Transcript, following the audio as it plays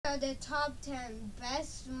are the top 10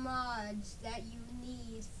 best mods that you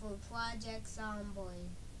need for Project Zomboid.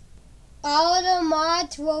 All the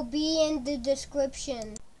mods will be in the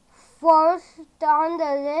description. First on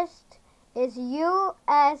the list is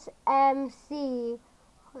USMC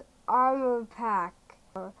Armor Pack.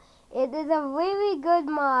 It is a really good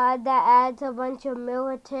mod that adds a bunch of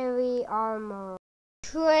military armor.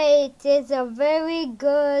 Traits is a very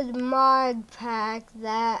good mod pack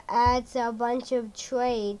that adds a bunch of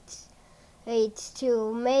traits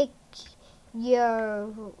to make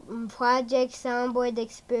your Project Zomboid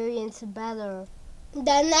experience better.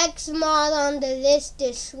 The next mod on the list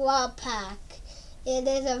is SWAT Pack. It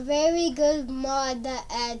is a very good mod that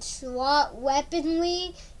adds SWAT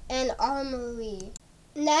weaponry and armory.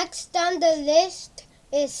 Next on the list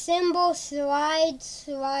is Symbol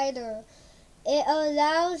Slider. It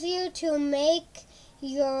allows you to make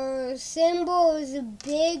your symbols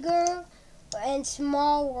bigger and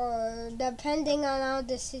smaller depending on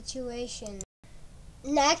the situation.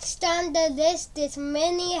 Next on the list is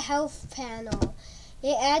Mini Health Panel.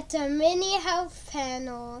 It adds a mini health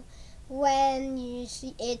panel when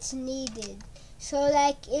it's needed. So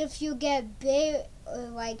like if you get bit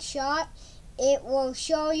or shot, it will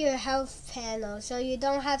show your health panel, so you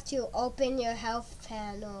don't have to open your health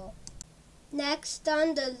panel. Next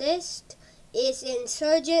on the list is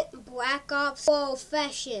Insurgent Black Ops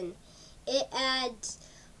Profession. It adds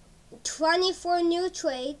 24 new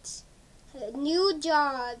traits, new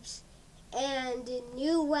jobs, and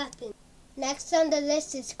new weapons. Next on the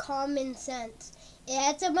list is Common Sense. It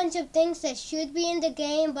adds a bunch of things that should be in the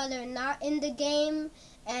game but are not in the game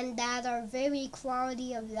and that are very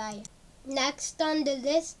quality of life. Next on the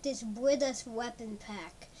list is Brita's Weapon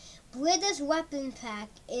Pack. Brita's Weapon Pack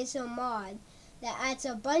is a mod that adds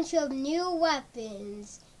a bunch of new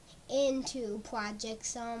weapons into Project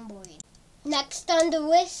Zomboid. Next on the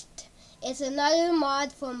list is another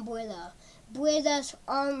mod from Brita, Brita's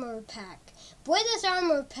Armor Pack. Brita's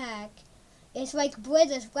Armor Pack is like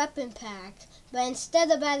Brita's Weapon Pack, but instead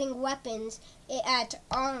of adding weapons, it adds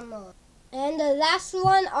armor. And the last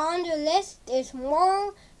one on the list is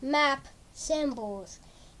more map symbols.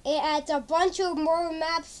 It adds a bunch of more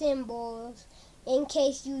map symbols in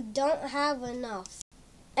case you don't have enough.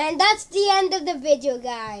 And that's the end of the video,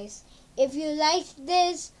 guys. If you liked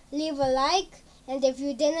this, leave a like. And if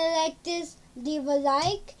you didn't like this, leave a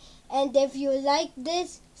like. And if you liked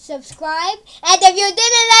this, subscribe. And if you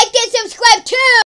didn't like this, subscribe too!